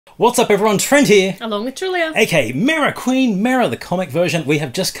What's up everyone, Trent here. Along with Julia. aka Mera Queen, Mera the comic version. We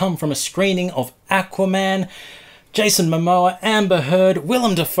have just come from a screening of Aquaman. Jason Momoa, Amber Heard,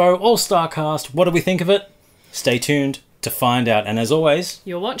 Willem Dafoe, all-star cast. What do we think of it? Stay tuned to find out. And as always,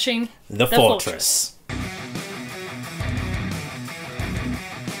 You're watching The Fortress.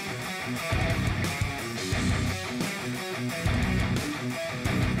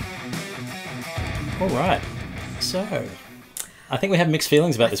 Alright, so I think we have mixed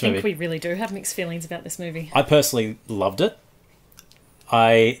feelings about this movie. I think we really do have mixed feelings about this movie. I personally loved it.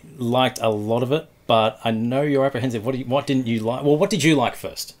 I liked a lot of it, but I know you're apprehensive. What didn't you like? Well, what did you like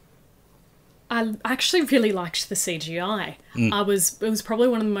first? I actually really liked the CGI. It was probably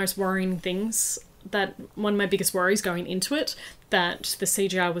one of the most worrying things, that one of my biggest worries going into it, that the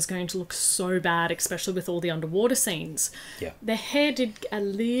CGI was going to look so bad, especially with all the underwater scenes. Yeah. The hair did a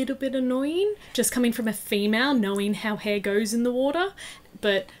little bit annoying, just coming from a female, knowing how hair goes in the water.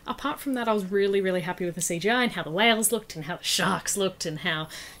 But apart from that, I was really, really happy with the CGI and how the whales looked and how the sharks looked and how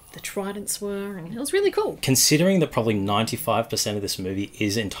the tridents were, and it was really cool. Considering that probably 95% of this movie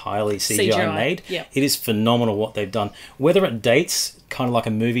is entirely CGI made, yeah. It is phenomenal what they've done. Whether it dates kind of like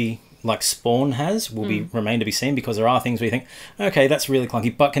a movie like Spawn has will remain to be seen, because there are things where you think, okay, that's really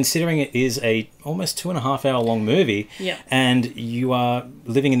clunky. But considering it is a almost 2.5 hour long movie, yeah. and you are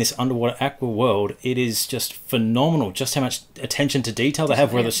living in this underwater aqua world, it is just phenomenal just how much attention to detail they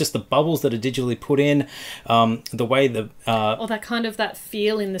have, whether it's just the bubbles that are digitally put in, the way the... or that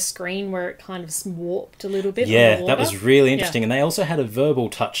feel in the screen where it kind of warped a little bit. Yeah, that was really interesting. Yeah. And they also had a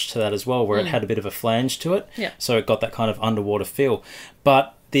verbal touch to that as well, where it had a bit of a flange to it. Yeah. So it got that kind of underwater feel.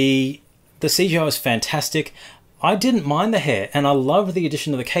 But the CGI was fantastic. I didn't mind the hair, and I loved the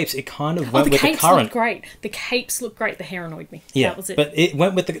addition of the capes. It kind of went with the current. Looked great. The capes looked great. The hair annoyed me. Yeah, that was it. But it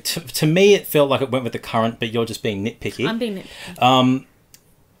went with the... To me, it felt like it went with the current, but you're just being nitpicky. I'm being nitpicky.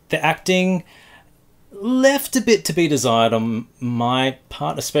 The acting left a bit to be desired on my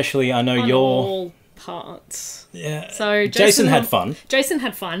part, especially. I know on you're... all parts. Yeah. So Jason had fun. Jason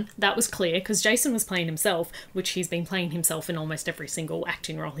had fun. That was clear, because Jason was playing himself, which he's been playing himself in almost every single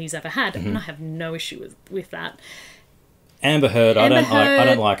acting role he's ever had, and I have no issue with that. Amber Heard, I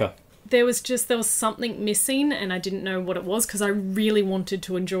don't like her. There was something missing, and I didn't know what it was, because I really wanted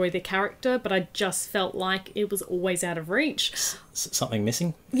to enjoy the character, but I just felt like it was always out of reach. Something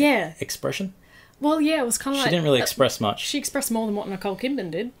missing? Yeah. Expression? Well, yeah, it was kind of like... She didn't really express much. She expressed more than what Nicole Kidman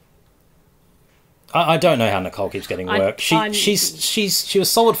did. I don't know how Nicole keeps getting work. She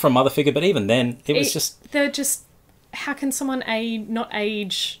was solid for a mother figure, but even then, it was just... They're just... How can someone not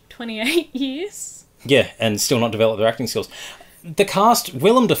age 28 years? Yeah, and still not develop their acting skills. The cast,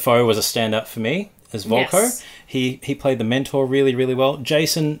 Willem Dafoe was a standout for me as Volko. Yes. He played the mentor really, really well.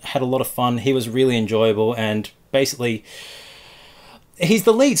 Jason had a lot of fun. He was really enjoyable, and basically, he's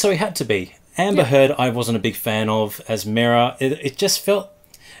the lead, so he had to be. Amber Heard, I wasn't a big fan of as Mera. It just felt...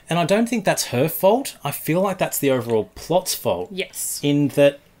 And I don't think that's her fault. I feel like that's the overall plot's fault. Yes. In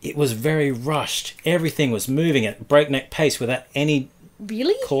that it was very rushed. Everything was moving at breakneck pace without any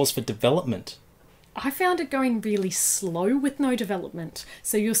cause for development. I found it going really slow with no development.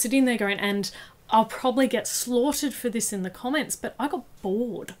 So you're sitting there going, and I'll probably get slaughtered for this in the comments, but I got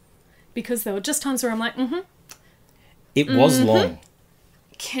bored. Because there were just times where I'm like, It was long.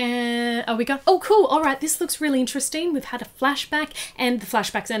 Are we going? Oh, cool. All right, this looks really interesting. We've had a flashback, and the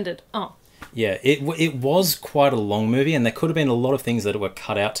flashback's ended. Oh. Yeah, it was quite a long movie, and there could have been a lot of things that were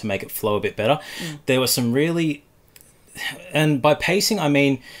cut out to make it flow a bit better. There were some really... And by pacing, I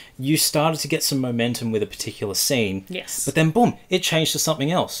mean, you started to get some momentum with a particular scene. Yes. But then, boom, it changed to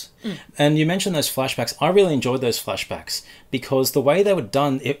something else. And you mentioned those flashbacks. I really enjoyed those flashbacks, because the way they were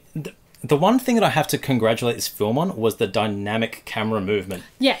done... The one thing that I have to congratulate this film on was the dynamic camera movement.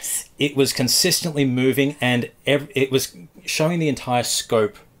 Yes. It was consistently moving, and it was showing the entire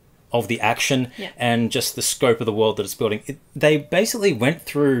scope of the action and just the scope of the world that it's building. They basically went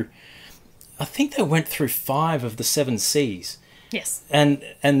through... I think they went through 5 of the 7 seas. Yes. And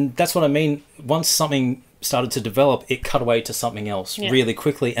that's what I mean. Once something started to develop, it cut away to something else really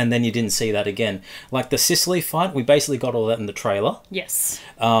quickly, and then you didn't see that again. Like the Sicily fight, we basically got all that in the trailer. Yes.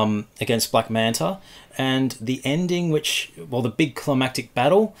 Against Black Manta. And the ending, the big climactic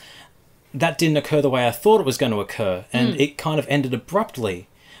battle, that didn't occur the way I thought it was going to occur. And it kind of ended abruptly.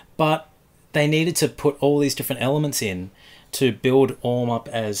 But they needed to put all these different elements in to build Orm up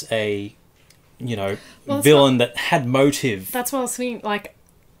as a... villain that had motive. That's what I was thinking. Like,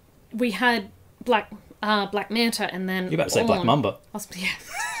 we had Black Manta, and then... You're about to say Black Mamba. Yeah.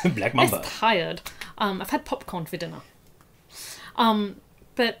 Black Mamba. I'm tired. I've had popcorn for dinner.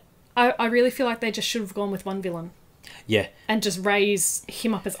 But I really feel like they just should have gone with one villain. Yeah. And just raise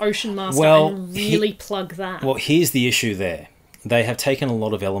him up as Ocean Master and really plug that. Well, here's the issue there. They have taken a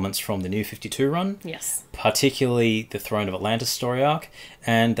lot of elements from the New 52 run. Yes. Particularly the Throne of Atlantis story arc.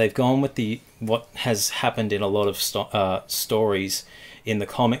 And they've gone with what has happened in a lot of stories in the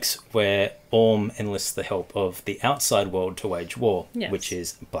comics where Orm enlists the help of the outside world to wage war, which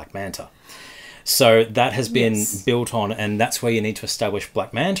is Black Manta. So that has been built on, and that's where you need to establish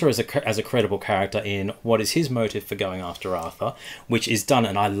Black Manta as a credible character in what is his motive for going after Arthur, which is done,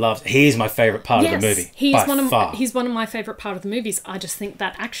 and I love. He's my favourite part of the movie. He's one of my favourite part of the movies. I just think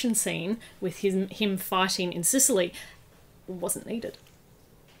that action scene with him fighting in Sicily wasn't needed.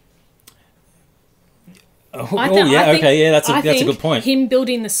 That's a good point. Him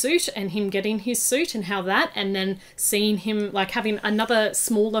building the suit and him getting his suit and how that, and then seeing him like having another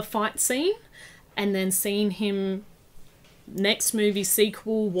smaller fight scene, and then seeing him next movie,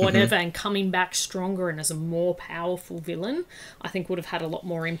 sequel, whatever, and coming back stronger and as a more powerful villain, I think would have had a lot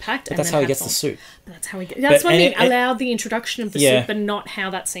more impact. But that's how he gets the suit. But that's how he gets. That's what I mean. Allowed the introduction of the suit, but not how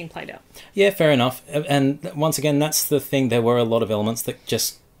that scene played out. Yeah, fair enough. And once again, that's the thing. There were a lot of elements that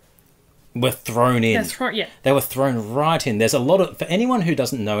just were thrown in. They were thrown right in. There's a lot of... For anyone who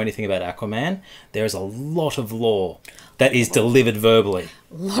doesn't know anything about Aquaman, there is a lot of lore that is delivered verbally.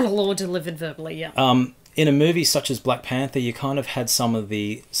 A lot of lore delivered verbally, yeah. In a movie such as Black Panther, you kind of had some of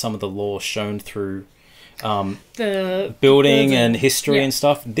the lore shown through the building and history and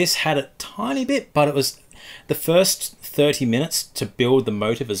stuff. This had a tiny bit, but it was the first 30 minutes to build the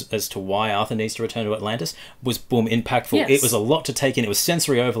motive as to why Arthur needs to return to Atlantis was, boom, impactful. Yes. It was a lot to take in. It was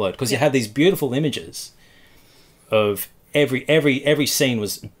sensory overload because you had these beautiful images of every scene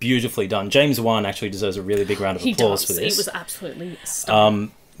was beautifully done. James Wan actually deserves a really big round of applause for this. He was absolutely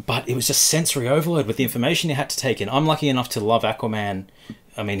stunning. But it was just sensory overload with the information you had to take in. I'm lucky enough to love Aquaman.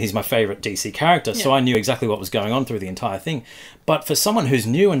 I mean, he's my favourite DC character, so I knew exactly what was going on through the entire thing. But for someone who's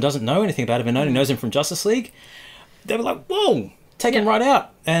new and doesn't know anything about him and only knows him from Justice League, they were like, whoa, take him right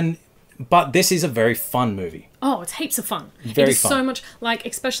out. But this is a very fun movie. Oh, it's heaps of fun. Very fun. So much, like,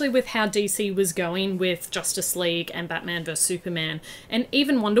 especially with how DC was going with Justice League and Batman vs Superman, and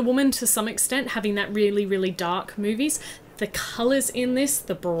even Wonder Woman to some extent, having that really, really dark movies. The colours in this,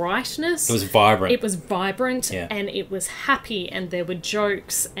 the brightness. It was vibrant. It was vibrant, and it was happy, and there were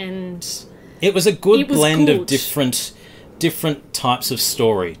jokes, and... It was a good blend of different types of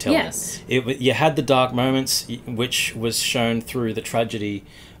storytelling. Yes. You had the dark moments, which was shown through the tragedy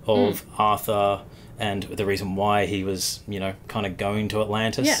of Arthur and the reason why he was, kind of going to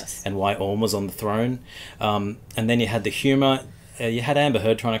Atlantis and why Orm was on the throne. And then you had the humour. You had Amber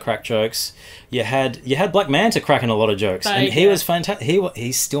Heard trying to crack jokes. You had Black Manta cracking a lot of jokes, and he was fantastic.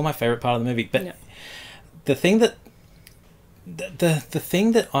 He's still my favorite part of the movie. But the thing that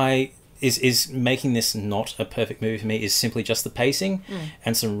is making this not a perfect movie for me is simply just the pacing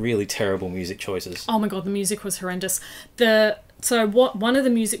and some really terrible music choices. Oh my god, the music was horrendous. One of the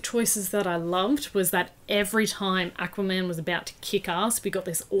music choices that I loved was that every time Aquaman was about to kick ass, we got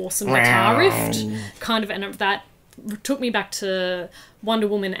this awesome guitar riff, and that took me back to Wonder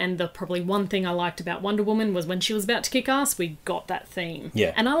Woman, and the probably one thing I liked about Wonder Woman was when she was about to kick ass, we got that theme.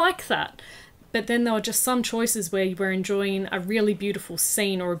 Yeah. And I like that. But then there were just some choices where you were enjoying a really beautiful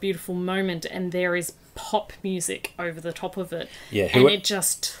scene or a beautiful moment, and there is pop music over the top of it. Yeah, and it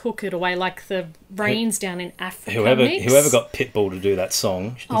just took it away, like the rains down in Africa. Whoever got Pitbull to do that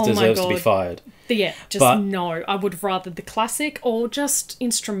song deserves to be fired. No, I would have rather the classic or just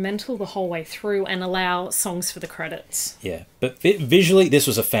instrumental the whole way through and allow songs for the credits. Yeah, but visually, this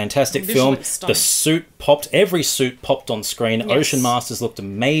was a fantastic film. The suit popped, every suit popped on screen. Yes. Ocean Masters looked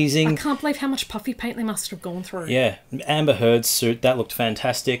amazing. I can't believe how much puffy paint they must have gone through. Yeah, Amber Heard's suit, that looked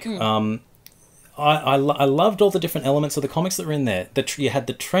fantastic. I loved all the different elements of the comics that were in there. You had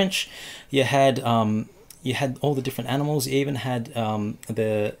the trench, you had all the different animals, you even had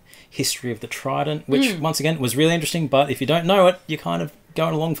the history of the trident, which once again was really interesting, but if you don't know it, you're kind of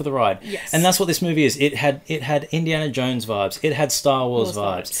going along for the ride. Yes. And that's what this movie is. It had Indiana Jones vibes, it had Star Wars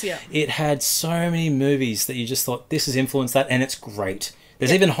vibes. Yeah. It had so many movies that you just thought, this has influenced that, and it's great.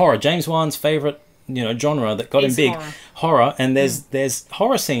 There's even horror. James Wan's favourite genre that got him big, horror, and there's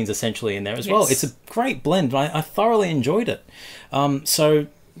horror scenes essentially in there as well. It's a great blend. I thoroughly enjoyed it. So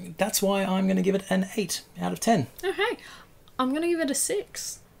that's why I'm going to give it an 8 out of 10. Okay, I'm going to give it a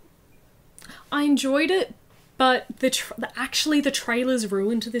 6. I enjoyed it, but the trailers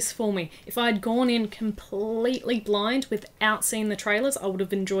ruined this for me. If I'd gone in completely blind without seeing the trailers, I would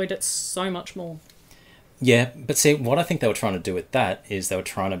have enjoyed it so much more. Yeah, but see, what I think they were trying to do with that is they were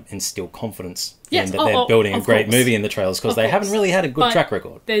trying to instill confidence in that they're building a great movie in the trailers, because they haven't really had a good track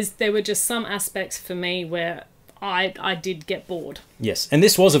record. There were just some aspects for me where I did get bored. Yes, and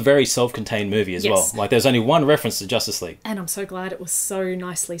this was a very self-contained movie as well. Like, there's only one reference to Justice League. And I'm so glad it was so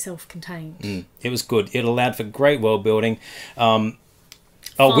nicely self-contained. It was good. It allowed for great world building. Fine,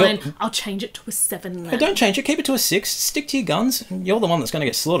 I'll change it to a 7 then. Don't change it. Keep it to a 6. Stick to your guns. You're the one that's going to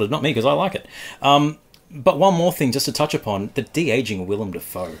get slaughtered, not me, because I like it. But one more thing, just to touch upon, the de-aging of Willem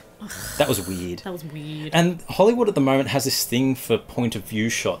Dafoe. That was weird. That was weird. And Hollywood at the moment has this thing for point-of-view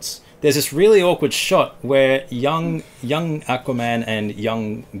shots. There's this really awkward shot where young Aquaman and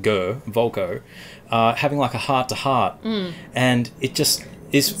young Volko, are having like a heart-to-heart. And it just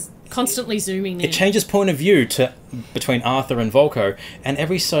is... Constantly zooming in. It changes point of view between Arthur and Volko, and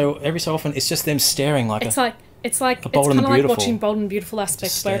every so often it's just them staring like it's kind of like watching Bold and Beautiful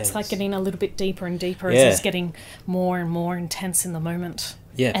aspects, where it's like getting a little bit deeper and deeper as it's getting more and more intense in the moment.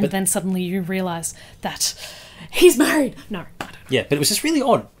 Yeah, and then suddenly you realise that he's married. No, I don't know. Yeah, but it was just really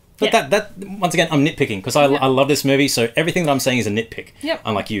odd. But that once again, I'm nitpicking because I love this movie, so everything that I'm saying is a nitpick. Yep.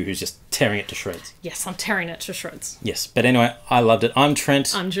 Unlike you, who's just tearing it to shreds. Yes, I'm tearing it to shreds. Yes, but anyway, I loved it. I'm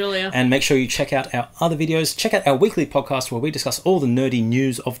Trent. I'm Julia. And make sure you check out our other videos. Check out our weekly podcast where we discuss all the nerdy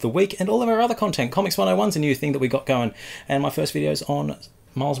news of the week and all of our other content. Comics 101's a new thing that we got going. And my first video is on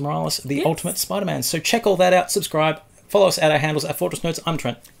Miles Morales, the Ultimate Spider-Man. So check all that out, subscribe, follow us at our handles at Fortress Notes. I'm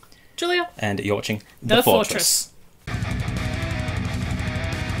Trent. Julia. And you're watching The Fortress.